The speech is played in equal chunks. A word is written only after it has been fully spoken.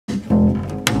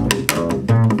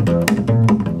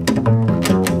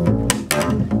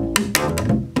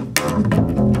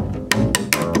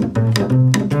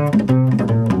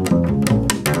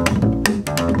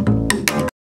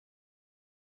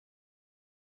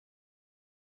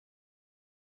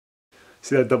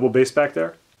See that double base back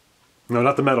there? No,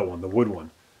 not the metal one, the wood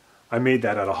one. I made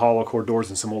that out of hollow core doors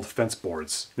and some old fence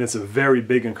boards. And it's a very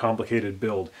big and complicated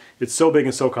build. It's so big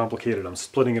and so complicated, I'm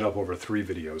splitting it up over 3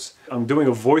 videos. I'm doing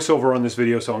a voiceover on this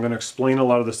video, so I'm going to explain a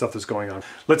lot of the stuff that's going on.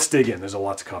 Let's dig in, there's a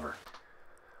lot to cover.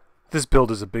 This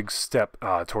build is a big step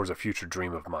towards a future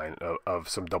dream of mine, of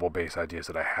some double bass ideas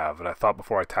that I have. And I thought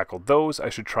before I tackled those, I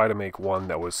should try to make one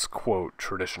that was, quote,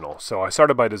 traditional. So I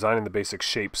started by designing the basic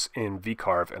shapes in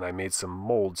VCarve, and I made some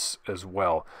molds as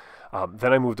well.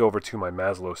 Then I moved over to my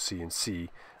Maslow CNC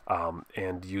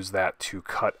and used that to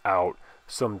cut out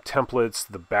some templates,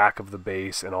 the back of the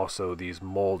base, and also these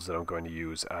molds that I'm going to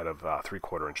use out of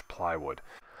 3/4 inch plywood.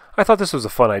 I thought this was a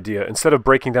fun idea. Instead of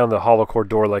breaking down the hollow core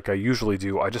door like I usually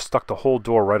do, I just stuck the whole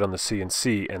door right on the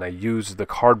CNC, and I used the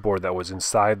cardboard that was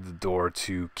inside the door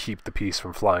to keep the piece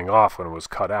from flying off when it was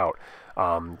cut out.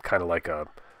 Kind of like a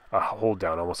hold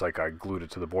down, almost like I glued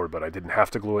it to the board, but I didn't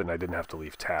have to glue it and I didn't have to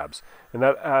leave tabs. And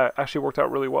that actually worked out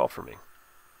really well for me.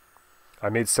 I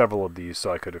made several of these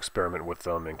so I could experiment with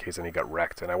them in case any got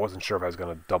wrecked, and I wasn't sure if I was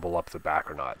going to double up the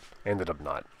back or not. Ended up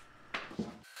not.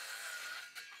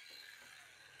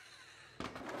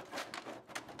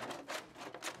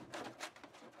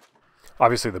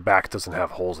 Obviously the back doesn't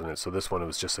have holes in it, so this one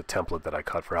was just a template that I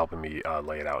cut for helping me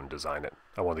lay it out and design it.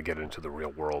 I wanted to get it into the real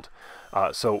world.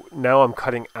 So now I'm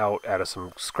cutting out of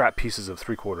some scrap pieces of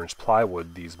 3/4 inch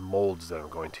plywood these molds that I'm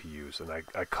going to use. And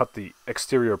I cut the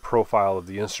exterior profile of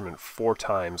the instrument 4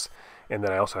 times, and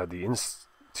then I also had the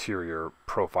interior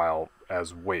profile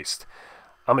as waste.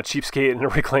 I'm a cheapskate and a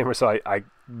reclaimer, so I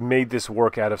made this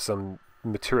work out of some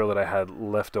material that I had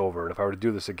left over, and if I were to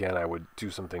do this again, I would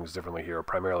do some things differently here.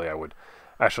 Primarily, I would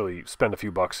actually spend a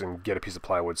few bucks and get a piece of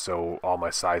plywood so all my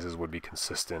sizes would be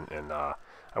consistent, and I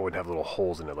wouldn't have little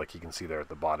holes in it like you can see there at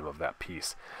the bottom of that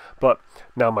piece. But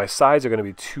now my sides are going to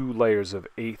be 2 layers of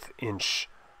 1/8 inch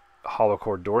hollow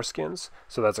core door skins,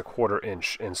 so that's 1/4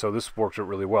 inch, and so this worked out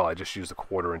really well. I just used a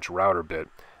 1/4 inch router bit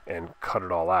and cut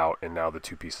it all out, and now the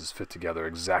 2 pieces fit together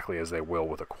exactly as they will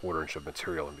with a 1/4 inch of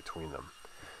material in between them.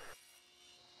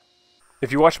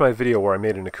 If you watch my video where I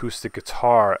made an acoustic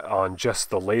guitar on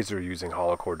just the laser using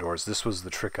hollow core doors, this was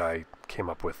the trick I came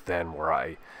up with then, where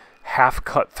I half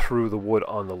cut through the wood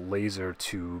on the laser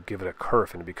to give it a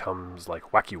kerf and it becomes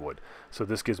like wacky wood. So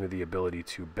this gives me the ability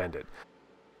to bend it.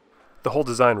 The whole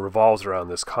design revolves around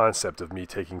this concept of me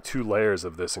taking 2 layers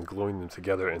of this and gluing them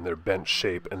together in their bent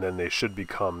shape, and then they should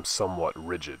become somewhat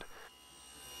rigid.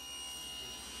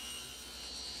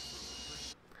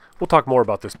 We'll talk more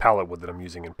about this palette wood that I'm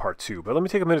using in part 2, but let me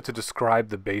take a minute to describe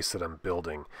the bass that I'm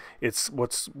building. It's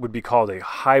what would be called a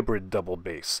hybrid double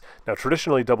bass. Now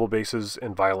traditionally double basses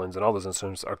and violins and all those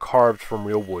instruments are carved from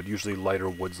real wood, usually lighter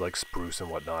woods like spruce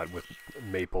and whatnot, with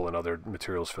maple and other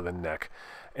materials for the neck.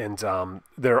 And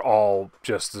they're all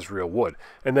just as real wood.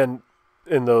 And then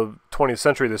in the 20th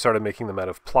century they started making them out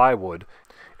of plywood.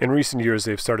 In recent years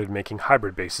they've started making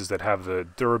hybrid basses that have the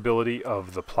durability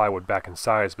of the plywood back and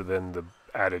sides, but then the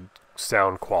added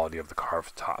sound quality of the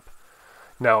carved top.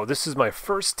 Now this is my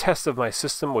first test of my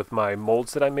system with my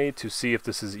molds that I made to see if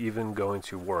this is even going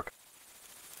to work.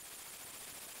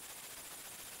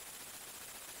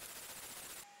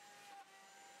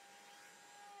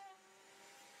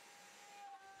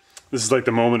 This is like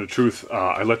the moment of truth.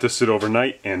 I let this sit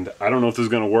overnight, and I don't know if this is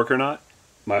going to work or not.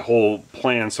 My whole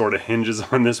plan sort of hinges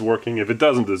on this working. If it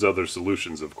doesn't, there's other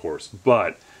solutions, of course,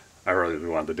 but I really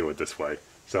wanted to do it this way.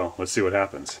 So let's see what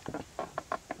happens.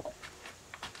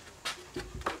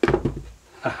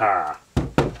 Haha,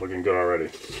 looking good already.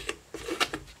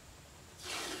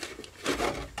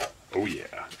 Oh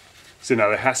yeah. See, now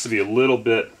there has to be a little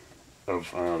bit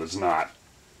of, there's not.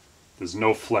 There's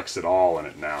no flex at all in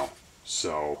it now.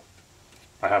 So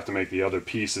I have to make the other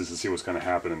pieces and see what's going to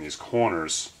happen in these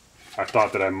corners. I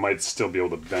thought that I might still be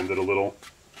able to bend it a little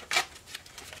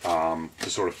to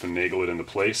sort of finagle it into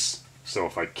place. So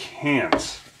if I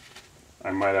can't,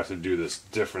 I might have to do this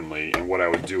differently, and what I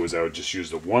would do is I would just use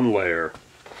the 1 layer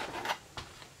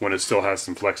when it still has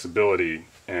some flexibility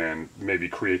and maybe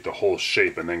create the whole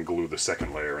shape and then glue the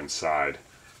 2nd layer inside.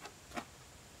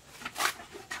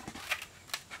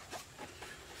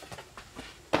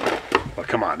 But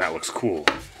come on, that looks cool.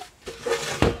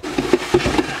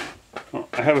 Well,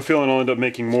 I have a feeling I'll end up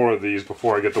making more of these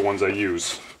before I get the ones I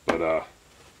use, but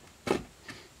I'm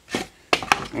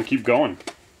gonna keep going.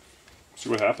 See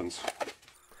what happens.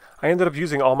 I ended up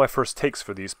using all my first takes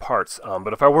for these parts,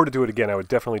 but if I were to do it again, I would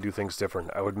definitely do things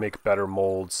different. I would make better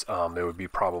molds. They would be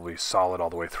probably solid all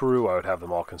the way through. I would have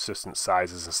them all consistent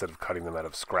sizes instead of cutting them out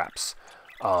of scraps.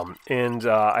 And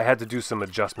I had to do some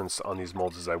adjustments on these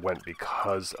molds as I went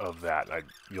because of that.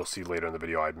 You'll see later in the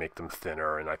video I make them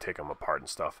thinner and I take them apart and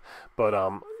stuff. But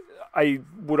I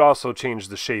would also change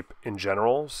the shape in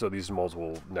general, so these molds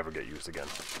will never get used again.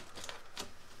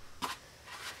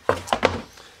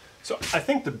 So I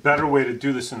think the better way to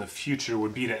do this in the future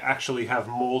would be to actually have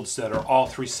molds that are all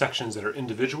three sections that are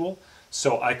individual.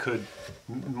 So I could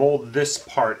mold this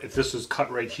part, if this was cut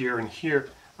right here and here,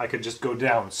 I could just go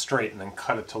down straight and then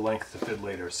cut it to length to fit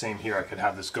later. Same here, I could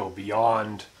have this go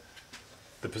beyond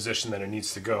the position that it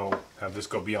needs to go, have this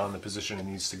go beyond the position it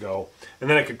needs to go, and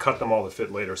then I could cut them all to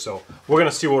fit later. So we're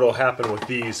going to see what will happen with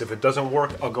these. If it doesn't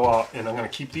work, I'll go out and I'm going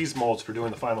to keep these molds for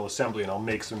doing the final assembly, and I'll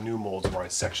make some new molds where I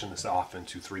section this off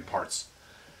into 3 parts.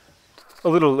 A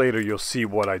little later you'll see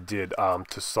what I did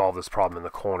to solve this problem in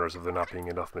the corners of there not being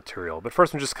enough material. But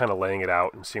first I'm just kind of laying it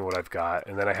out and seeing what I've got,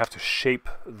 and then I have to shape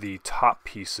the top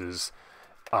pieces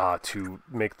to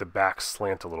make the back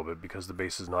slant a little bit because the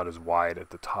base is not as wide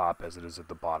at the top as it is at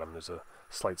the bottom. There's a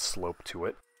slight slope to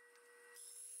it.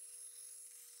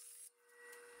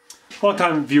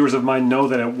 Long-time viewers of mine know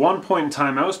that at one point in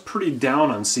time I was pretty down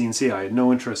on CNC. I had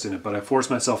no interest in it, but I forced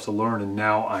myself to learn, and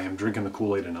now I am drinking the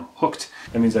Kool-Aid and I'm hooked.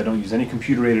 That means I don't use any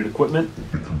computer-aided equipment.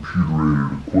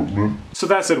 So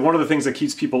that said, one of the things that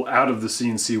keeps people out of the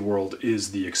CNC world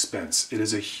is the expense. It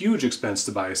is a huge expense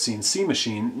to buy a CNC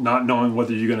machine, not knowing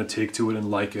whether you're going to take to it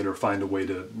and like it or find a way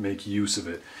to make use of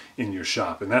it in your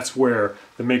shop. And that's where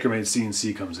the MakerMade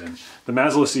CNC comes in. The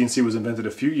Mazzola CNC was invented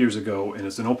a few years ago, and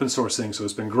it's an open source thing, so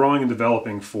it's been growing and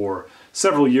developing for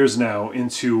several years now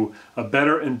into a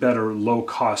better and better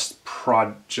low-cost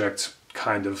project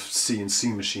kind of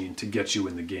CNC machine to get you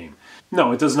in the game.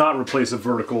 No, it does not replace a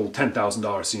vertical $10,000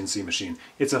 CNC machine.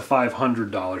 It's a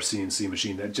 $500 CNC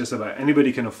machine that just about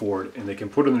anybody can afford, and they can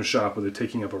put in their shop with it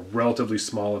taking up a relatively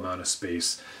small amount of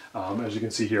space. As you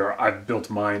can see here, I've built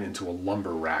mine into a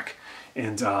lumber rack,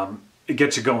 and it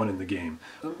gets you going in the game.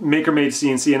 MakerMade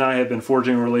CNC and I have been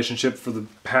forging a relationship for the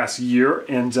past year,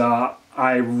 and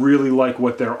I really like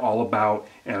what they're all about,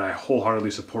 and I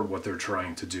wholeheartedly support what they're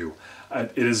trying to do.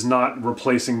 It is not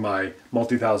replacing my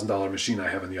multi-$1,000 machine I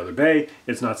have in the other bay.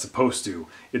 It's not supposed to.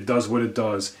 It does what it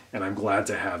does, and I'm glad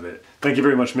to have it. Thank you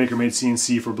very much, MakerMade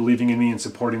CNC, for believing in me and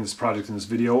supporting this project in this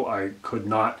video. I could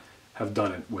not have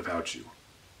done it without you.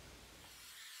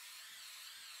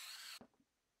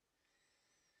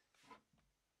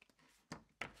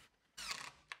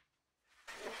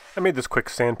 I made this quick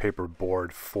sandpaper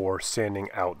board for sanding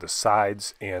out the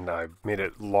sides, and I made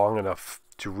it long enough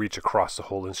to reach across the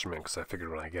whole instrument because I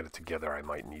figured when I get it together I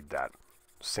might need that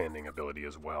sanding ability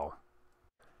as well.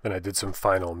 Then I did some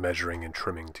final measuring and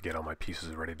trimming to get all my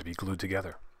pieces ready to be glued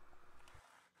together.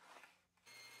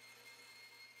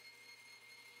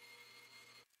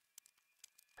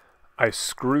 I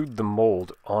screwed the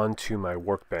mold onto my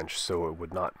workbench so it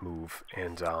would not move,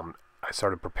 and I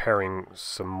started preparing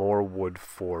some more wood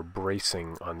for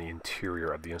bracing on the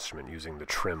interior of the instrument using the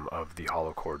trim of the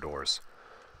hollow core doors.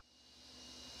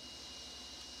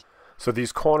 So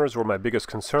these corners were my biggest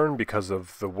concern because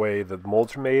of the way the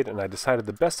molds are made, and I decided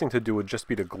the best thing to do would just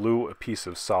be to glue a piece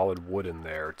of solid wood in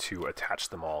there to attach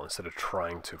them all instead of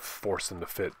trying to force them to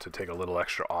fit, to take a little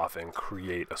extra off and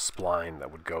create a spline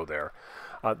that would go there.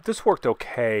 This worked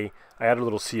okay. I added a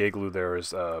little CA glue there as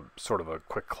sort of a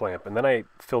quick clamp, and then I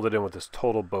filled it in with this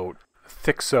Total Boat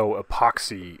Thixo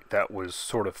epoxy that was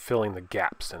sort of filling the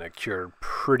gaps, and it cured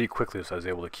pretty quickly, so I was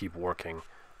able to keep working,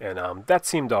 and that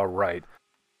seemed all right.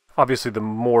 Obviously, the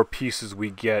more pieces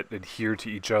we get adhere to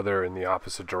each other in the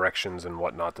opposite directions and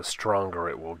whatnot, the stronger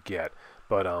it will get.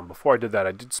 But before I did that,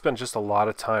 I did spend just a lot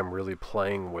of time really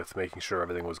playing with making sure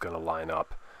everything was going to line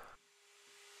up.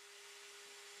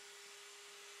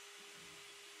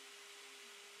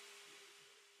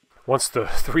 Once the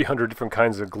 300 different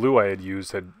kinds of glue I had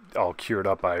used had all cured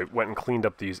up, I went and cleaned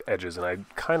up these edges, and I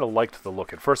kind of liked the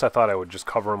look. At first I thought I would just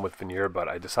cover them with veneer, but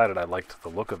I decided I liked the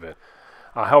look of it.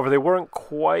 However, they weren't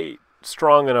quite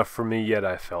strong enough for me yet,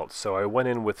 I felt, so I went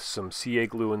in with some CA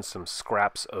glue and some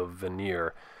scraps of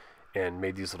veneer and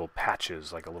made these little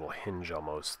patches, like a little hinge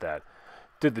almost, that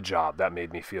did the job. That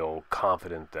made me feel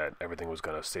confident that everything was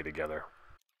going to stay together.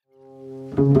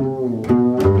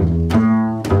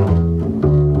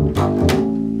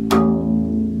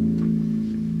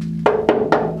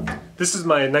 This is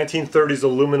my 1930s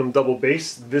aluminum double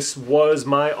bass. This was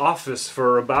my office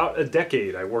for about a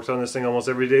decade. I worked on this thing almost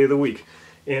every day of the week.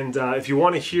 And if you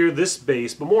want to hear this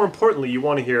bass, but more importantly, you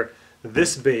want to hear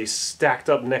this bass stacked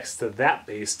up next to that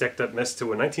bass, stacked up next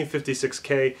to a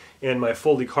 1956K and my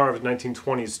fully carved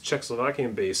 1920s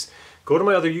Czechoslovakian bass, go to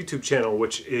my other YouTube channel,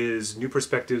 which is New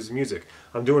Perspectives Music.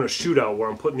 I'm doing a shootout where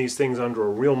I'm putting these things under a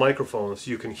real microphone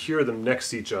so you can hear them next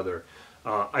to each other.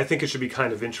 I think it should be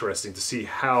kind of interesting to see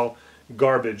how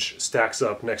garbage stacks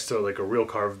up next to like a real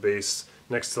carved bass,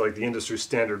 next to like the industry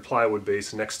standard plywood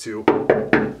bass, next to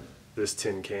this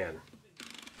tin can.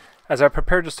 As I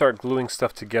prepared to start gluing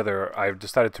stuff together, I've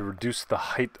decided to reduce the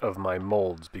height of my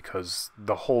molds because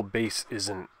the whole base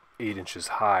isn't 8 inches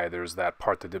high. There's that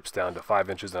part that dips down to 5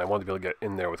 inches, and I wanted to be able to get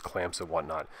in there with clamps and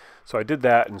whatnot. So I did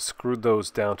that and screwed those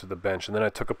down to the bench, and then I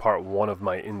took apart one of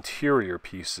my interior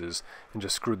pieces and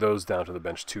just screwed those down to the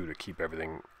bench too to keep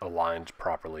everything aligned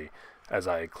properly as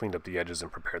I cleaned up the edges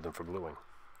and prepared them for gluing.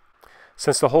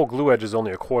 Since the whole glue edge is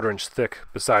only a 1/4 inch thick,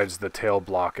 besides the tail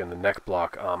block and the neck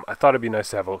block, I thought it'd be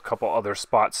nice to have a couple other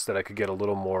spots that I could get a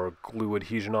little more glue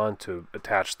adhesion on to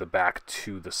attach the back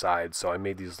to the side. So I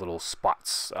made these little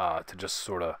spots to just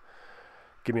sort of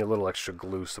give me a little extra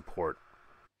glue support.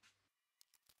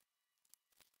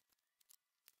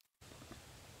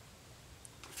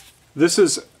 This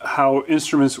is how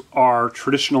instruments are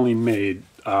traditionally made,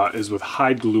 is with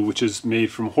hide glue, which is made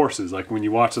from horses. Like when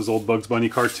you watch those old Bugs Bunny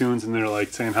cartoons and they're like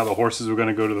saying how the horses were going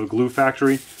to go to the glue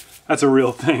factory, that's a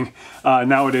real thing.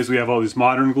 Nowadays we have all these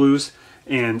modern glues,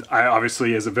 and I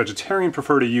obviously as a vegetarian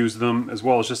prefer to use them as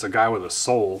well as just a guy with a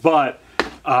soul. But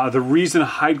the reason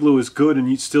hide glue is good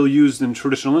and still used in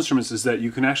traditional instruments is that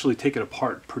you can actually take it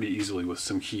apart pretty easily with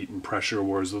some heat and pressure,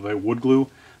 whereas with wood glue,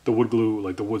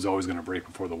 like the wood's always going to break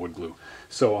before the wood glue.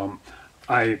 So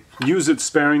I use it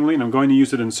sparingly, and I'm going to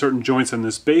use it in certain joints on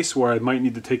this base where I might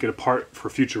need to take it apart for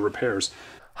future repairs.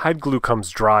 Hide glue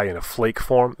comes dry in a flake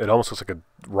form. It almost looks like a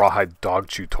rawhide dog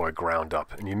chew toy ground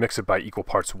up, and you mix it by equal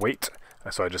parts weight.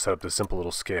 So I just set up this simple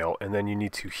little scale, and then you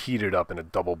need to heat it up in a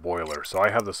double boiler. So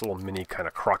I have this little mini kind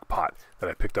of crock pot that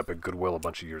I picked up at Goodwill a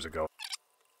bunch of years ago.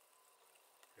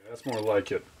 Yeah, that's more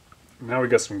like it. Now we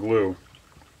got some glue.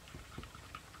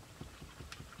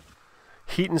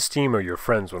 Heat and steam are your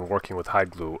friends when working with hide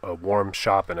glue. A warm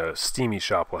shop and a steamy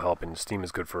shop will help, and steam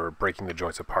is good for breaking the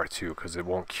joints apart too because it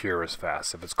won't cure as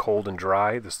fast. If it's cold and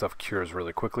dry, the stuff cures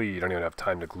really quickly. You don't even have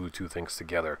time to glue two things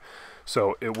together.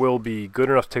 So it will be good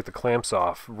enough to take the clamps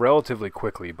off relatively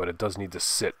quickly, but it does need to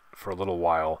sit for a little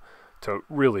while to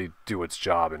really do its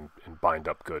job and bind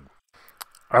up good.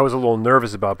 I was a little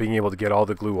nervous about being able to get all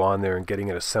the glue on there and getting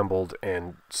it assembled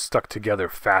and stuck together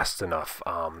fast enough.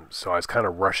 So I was kind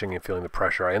of rushing and feeling the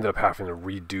pressure. I ended up having to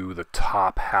redo the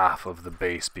top half of the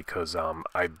base because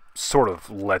I sort of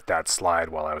let that slide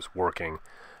while I was working.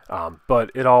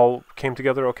 But it all came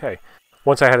together okay.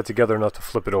 Once I had it together enough to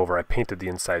flip it over, I painted the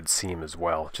inside seam as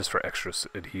well, just for extra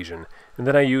adhesion. And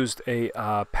then I used a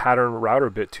pattern router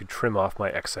bit to trim off my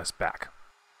excess back.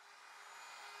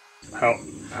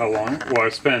 How long? Well, I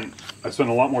spent a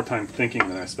lot more time thinking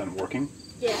than I spent working.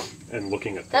 Yeah. And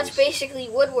looking at things. That's basically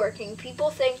woodworking.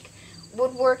 People think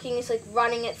woodworking is like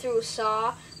running it through a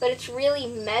saw, but it's really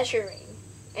measuring.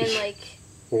 And like...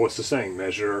 Well, what's the saying?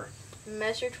 Measure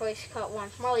twice, cut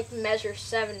once. More like measure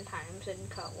 7 times and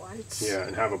cut once. Yeah,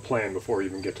 and have a plan before you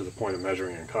even get to the point of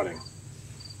measuring and cutting.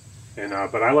 And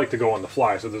but I like to go on the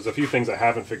fly, so there's a few things I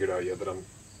haven't figured out yet that I'm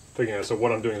figuring out. So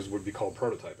what I'm doing would be called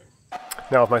prototyping.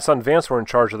 Now, if my son Vance were in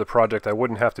charge of the project, I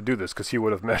wouldn't have to do this because he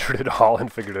would have measured it all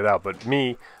and figured it out. But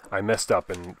me, I messed up,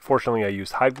 and fortunately I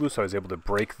used hide glue, so I was able to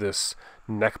break this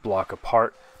neck block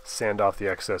apart, sand off the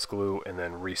excess glue, and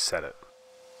then reset it.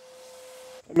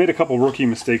 I made a couple rookie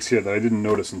mistakes here that I didn't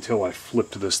notice until I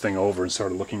flipped this thing over and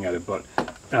started looking at it, but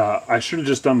I should have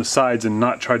just done the sides and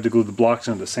not tried to glue the blocks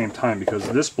in at the same time because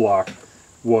this block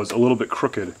was a little bit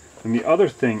crooked. And the other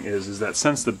thing is that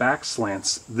since the back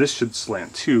slants, this should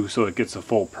slant too, so it gets a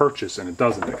full purchase, and it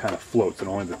doesn't. It kind of floats, and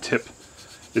only the tip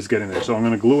is getting there. So I'm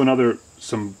going to glue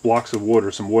some blocks of wood or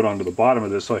some wood onto the bottom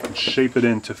of this so I can shape it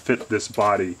in to fit this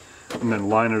body, and then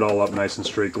line it all up nice and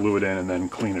straight, glue it in, and then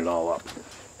clean it all up.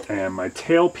 And my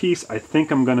tail piece, I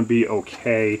think I'm going to be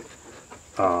okay.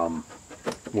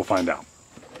 We'll find out.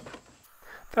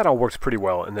 That all works pretty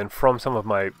well, and then from some of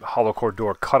my hollow core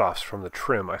door cutoffs from the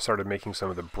trim, I started making some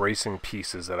of the bracing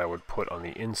pieces that I would put on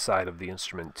the inside of the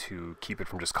instrument to keep it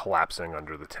from just collapsing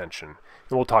under the tension.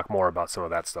 And we'll talk more about some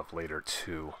of that stuff later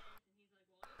too.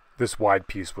 This wide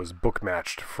piece was book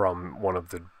matched from one of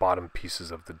the bottom pieces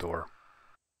of the door.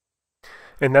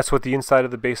 And that's what the inside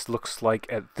of the base looks like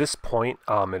at this point.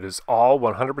 It is all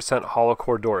 100% hollow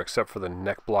core door except for the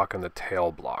neck block and the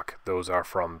tail block. Those are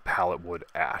from pallet wood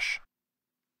ash.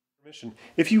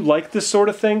 If you like this sort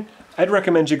of thing, I'd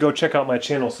recommend you go check out my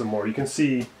channel some more. You can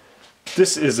see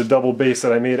This is a double bass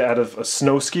that I made out of a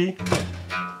snow ski.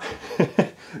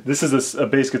 This is a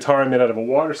bass guitar I made out of a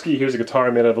water ski. Here's a guitar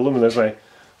I made out of aluminum. There's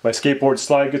my skateboard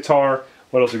slide guitar.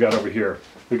 What else we got over here?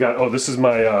 We got, oh, this is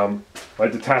my my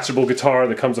detachable guitar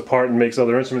that comes apart and makes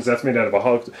other instruments. That's made out of a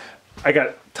hollow. I got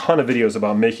a ton of videos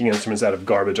about making instruments out of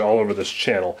garbage all over this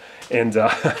channel, and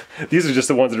these are just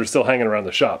the ones that are still hanging around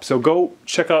the shop. So go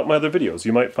check out my other videos.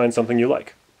 You might find something you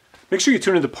like. Make sure you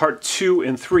tune into part 2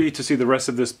 and 3 to see the rest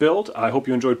of this build. I hope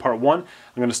you enjoyed part 1. I'm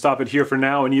going to stop it here for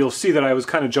now, and you'll see that I was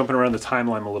kind of jumping around the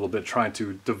timeline a little bit, trying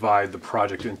to divide the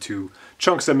project into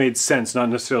chunks that made sense, not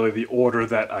necessarily the order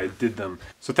that I did them.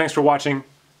 So thanks for watching.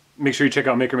 Make sure you check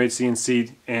out MakerMade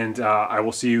CNC, and I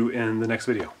will see you in the next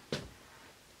video.